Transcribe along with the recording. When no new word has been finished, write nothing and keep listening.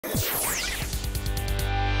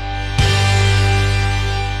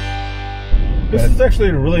This is actually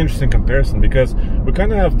a really interesting comparison because we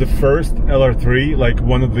kind of have the first LR3, like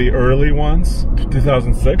one of the early ones,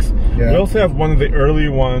 2006. Yeah. We also have one of the early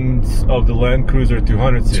ones of the Land Cruiser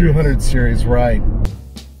 200 series. 200 series, right.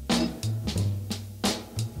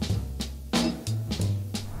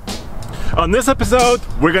 On this episode,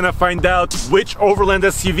 we're gonna find out which Overland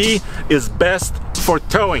SUV is best for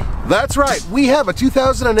towing. That's right. We have a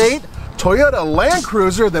 2008 Toyota Land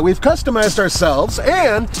Cruiser that we've customized ourselves,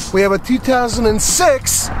 and we have a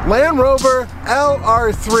 2006 Land Rover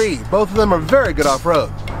LR3. Both of them are very good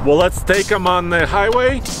off-road. Well, let's take them on the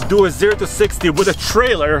highway, do a 0 to 60 with a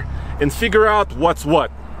trailer, and figure out what's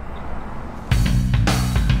what.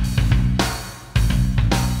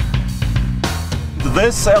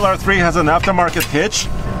 This LR3 has an aftermarket hitch.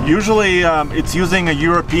 Usually it's using a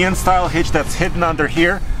European style hitch that's hidden under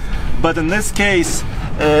here, but in this case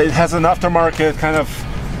it has an aftermarket kind of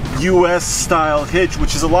US style hitch,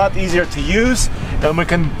 which is a lot easier to use, and we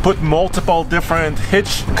can put multiple different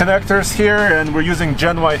hitch connectors here, and we're using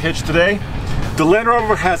Gen Y hitch today. The Land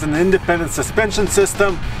Rover has an independent suspension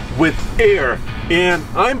system with air, and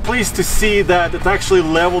I'm pleased to see that it actually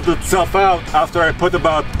leveled itself out after I put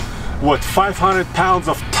about 500 pounds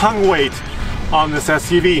of tongue weight on this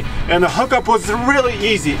SUV, and the hookup was really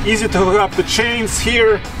easy to hook up the chains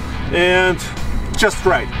here, and just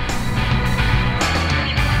right.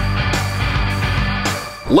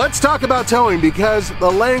 Let's talk about towing, because the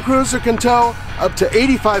Land Cruiser can tow up to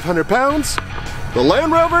 8,500 pounds, the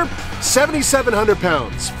Land Rover 7,700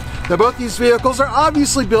 pounds. Now both these vehicles are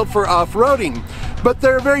obviously built for off-roading, but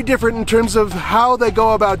they're very different in terms of how they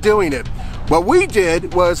go about doing it. What we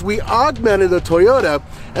did was we augmented the Toyota,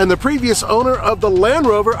 and the previous owner of the Land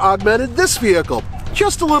Rover augmented this vehicle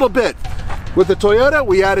just a little bit. With the Toyota,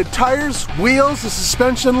 we added tires, wheels, a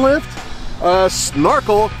suspension lift, a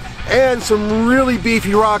snorkel, and some really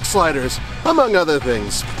beefy rock sliders, among other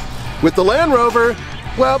things. With the Land Rover,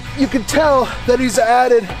 well, you can tell that he's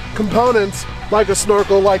added components like a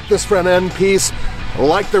snorkel, like this front end piece,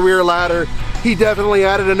 like the rear ladder. He definitely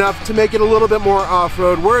added enough to make it a little bit more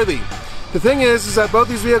off-road worthy. The thing is that both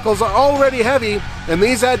these vehicles are already heavy, and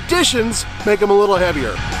these additions make them a little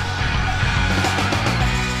heavier.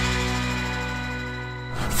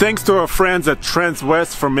 Thanks to our friends at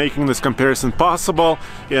Transwest for making this comparison possible,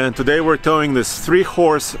 and today we're towing this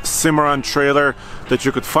 3-horse Cimarron trailer that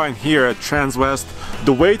you could find here at Transwest.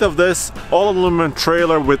 The weight of this all-aluminum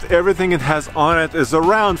trailer with everything it has on it is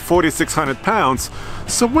around 4,600 pounds,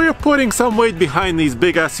 so we're putting some weight behind these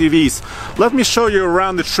big SUVs. Let me show you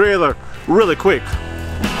around the trailer really quick. It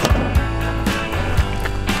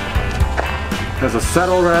has a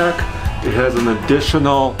saddle rack, it has an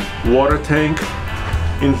additional water tank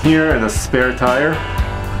in here and a spare tire.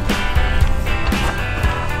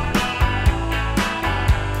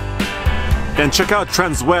 And check out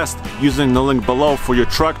Transwest using the link below for your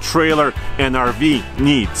truck, trailer, and RV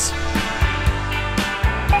needs.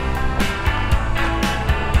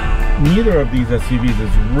 Neither of these SUVs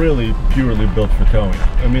is really purely built for towing.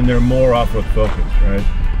 I mean, they're more off-road focused, right?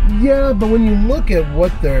 Yeah, but when you look at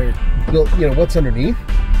what they're built, you know, what's underneath,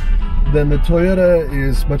 then the Toyota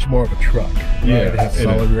is much more of a truck. Right? Yeah, it has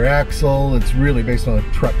solid rear axle. It's really based on a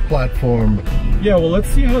truck platform. Yeah, well, let's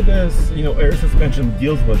see how this, air suspension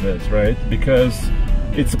deals with this, right? Because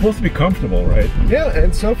it's supposed to be comfortable, right? Yeah,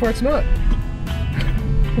 and so far it's not.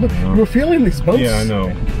 We're feeling these bumps. Yeah, I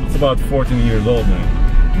know. It's about 14 years old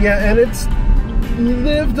now. Yeah, and it's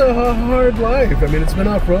lived a hard life. I mean, it's been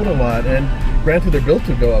off-road a lot, and granted they're built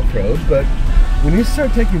to go off-road, but when you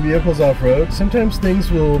start taking vehicles off-road, sometimes things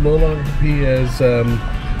will no longer be as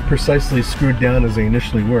precisely screwed down as they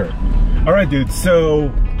initially were. All right, dude,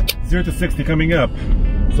 so 0 to 60 coming up.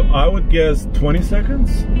 So I would guess 20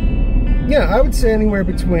 seconds? Yeah, I would say anywhere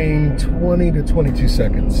between 20 to 22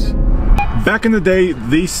 seconds. Back in the day,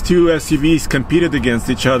 these two SUVs competed against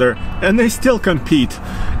each other, and they still compete.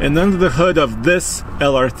 And under the hood of this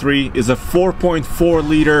LR3 is a 4.4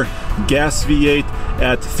 liter gas V8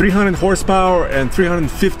 at 300 horsepower and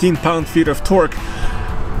 315 pound-feet of torque.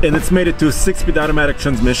 And it's made it to a 6-speed automatic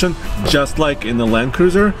transmission, just like in the Land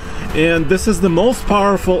Cruiser. And this is the most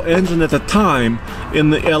powerful engine at the time in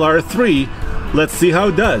the LR3. Let's see how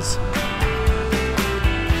it does.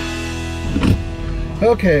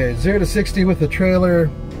 Okay, 0 to 60 with the trailer.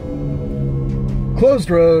 Closed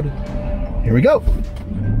road. Here we go.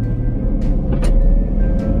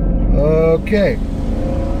 Okay.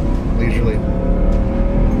 Leisurely.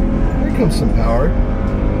 Here comes some power.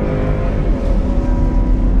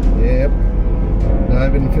 Yep. Not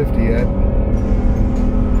even 50 yet.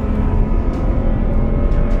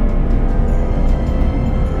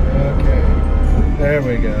 Okay. There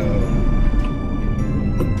we go.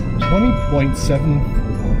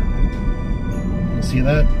 20.74. You see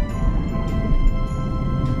that?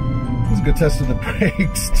 It was a good test of the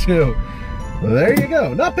brakes too. Well, there you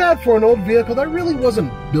go. Not bad for an old vehicle that really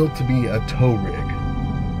wasn't built to be a tow rig.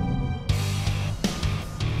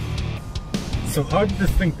 So how did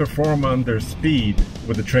this thing perform under speed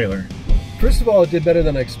with the trailer? First of all, it did better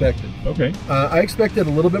than I expected. Okay. I expected a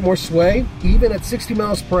little bit more sway. Even at 60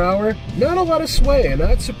 miles per hour, not a lot of sway, and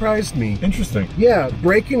that surprised me. Interesting. Yeah,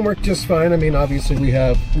 braking worked just fine. I mean, obviously we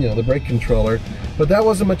have, the brake controller, but that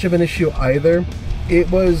wasn't much of an issue either. It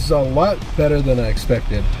was a lot better than I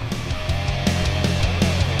expected.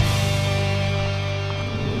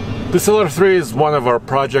 This LR3 is one of our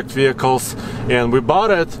project vehicles, and we bought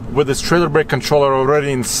it with this trailer brake controller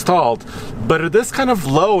already installed, but it is kind of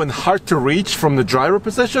low and hard to reach from the driver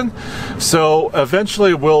position, so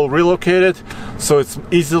eventually we'll relocate it so it's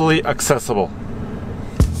easily accessible.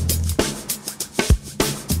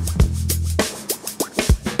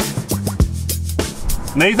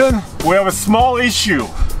 Nathan, we have a small issue.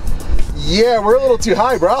 Yeah, we're a little too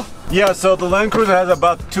high, bro. Yeah, so the Land Cruiser has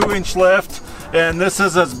about 2-inch lift, and this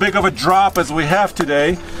is as big of a drop as we have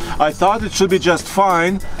today. I thought it should be just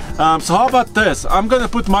fine. So how about this? I'm gonna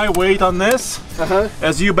put my weight on this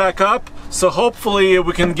as you back up, so hopefully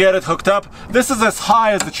we can get it hooked up. This is as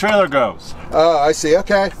high as the trailer goes. Oh, I see,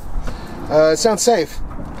 okay. Sounds safe.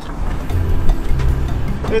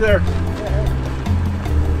 Hey there.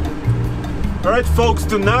 All right, folks,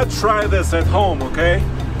 do not try this at home, okay?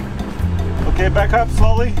 Okay, back up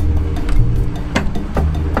slowly.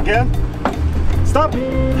 Again. Stop.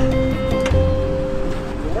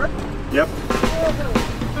 Yep.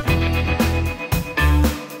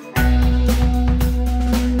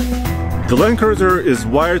 The Land Cruiser is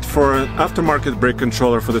wired for an aftermarket brake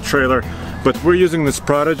controller for the trailer, but we're using this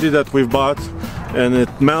Prodigy that we've bought, and it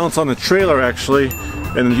mounts on the trailer actually,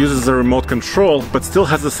 and it uses a remote control, but still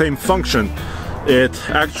has the same function. It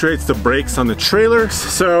actuates the brakes on the trailer,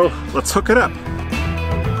 so let's hook it up.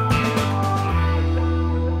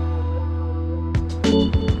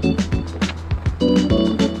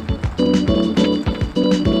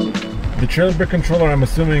 The trailer brake controller, I'm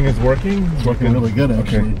assuming, is working? It's working really good,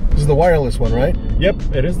 actually. Okay. This is the wireless one, right?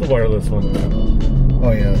 Yep, it is the wireless one.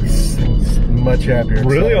 Oh yeah, this thing's much happier.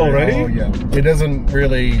 Really, already? Oh yeah. It doesn't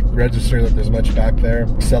really register that there's much back there.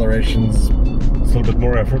 Acceleration's It's a little bit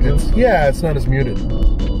more effortless. It's not as muted.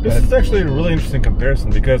 This is actually a really interesting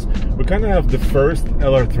comparison because we kind of have the first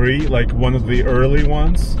LR3, like one of the early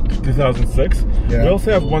ones, 2006. Yeah. We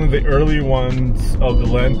also have one of the early ones of the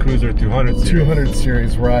Land Cruiser 200 series. 200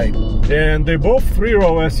 series, right. And they're both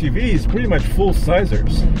 3-row SUVs, pretty much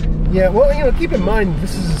full-sizers. Yeah, well, keep in mind,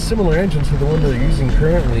 this is a similar engine to the one they're using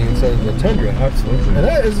currently inside of the Tundra. Absolutely. And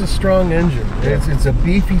that is a strong engine. Yeah. It's a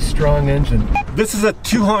beefy, strong engine. This is a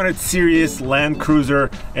 200 series Land Cruiser,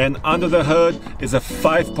 and under the hood is a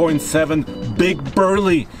 5.7 big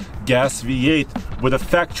burly gas V8 with a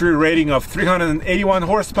factory rating of 381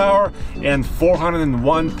 horsepower and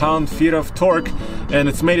 401 pound-feet of torque, and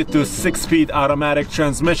it's made it to a 6-speed automatic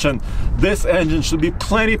transmission. This engine should be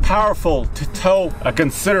plenty powerful to tow a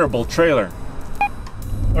considerable trailer.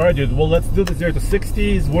 All right, dude, well, let's do the 0 to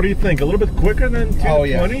 60s. What do you think? A little bit quicker than 2 to 20?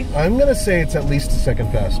 Yeah. I'm gonna say it's at least a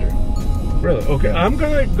second faster. Really? Okay, yeah. I'm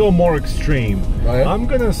gonna go more extreme. Right. I'm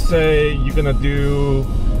gonna say you're gonna do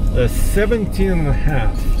 17 and a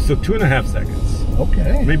half, so 2.5 seconds.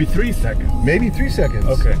 Okay. Maybe 3 seconds. Maybe 3 seconds.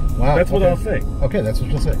 Okay. Wow. That's what I'll say. Okay, that's what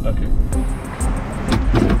you'll say. Okay.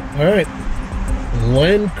 All right.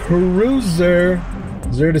 Land Cruiser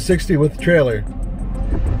 0 to 60 with the trailer.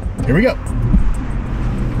 Here we go.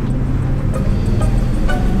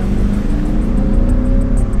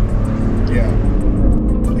 Yeah.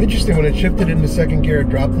 Interesting, when it shifted into second gear, it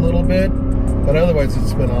dropped a little bit, but otherwise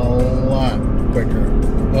it's been a lot quicker.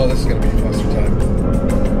 Oh, this is going to be a faster time.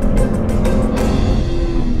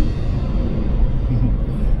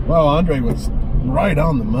 Wow, Andre was right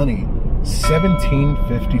on the money.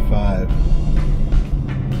 17:55.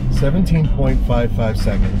 17.55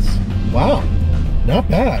 seconds. Wow, not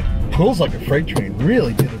bad. Pulls like a freight train.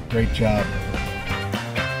 Really did a great job.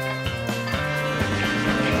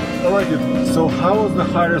 All right, dude. So how was the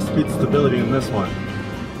higher speed stability in this one?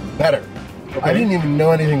 Better. Okay. I didn't even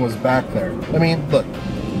know anything was back there. I mean, look,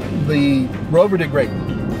 the Rover did great.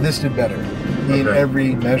 This did better in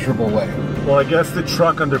every measurable way. Well, I guess the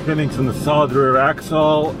truck underpinnings in the solid rear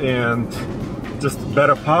axle and just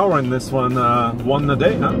better power in this one won the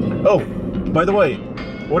day, huh? Oh, by the way,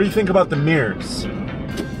 what do you think about the mirrors?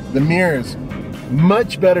 The mirrors,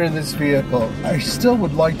 Much better in this vehicle. I still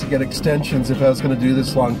would like to get extensions if I was going to do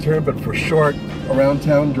this long term, but for short around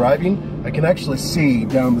town driving, I can actually see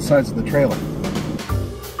down the sides of the trailer.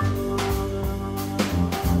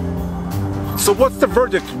 So what's the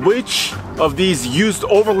verdict? Which of these used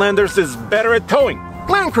Overlanders is better at towing?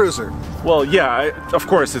 Land Cruiser. Well, yeah, of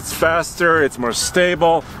course, it's faster, it's more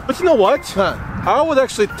stable. But you know what? Huh. I would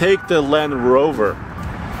actually take the Land Rover.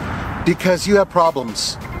 Because you have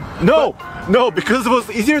problems. No, because it was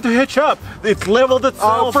easier to hitch up. It's leveled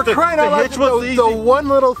itself. For crying out loud, hitch was easy. the one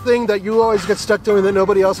little thing that you always get stuck doing that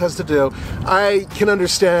nobody else has to do, I can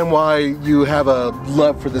understand why you have a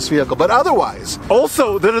love for this vehicle, but otherwise...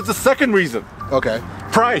 Also, there is a second reason. Okay.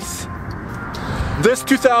 Price. This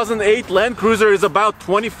 2008 Land Cruiser is about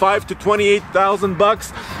 25 to 28,000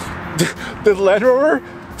 bucks. The Land Rover,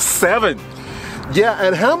 7. Yeah,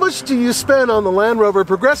 and how much do you spend on the Land Rover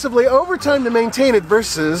progressively over time to maintain it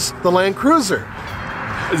versus the Land Cruiser?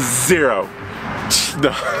 0.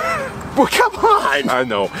 No. Well, come on! I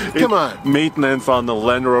know. Come on. Maintenance on the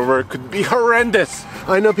Land Rover could be horrendous.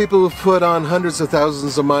 I know people who've put on hundreds of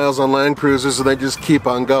thousands of miles on Land Cruisers and they just keep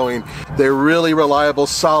on going. They're really reliable,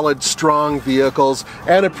 solid, strong vehicles,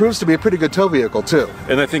 and it proves to be a pretty good tow vehicle too.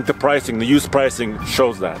 And I think the pricing, the used pricing,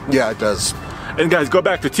 shows that. Yeah, it does. And guys, go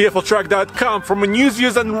back to tfltruck.com for more news,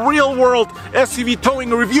 views, and real-world SUV towing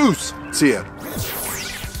reviews. See ya.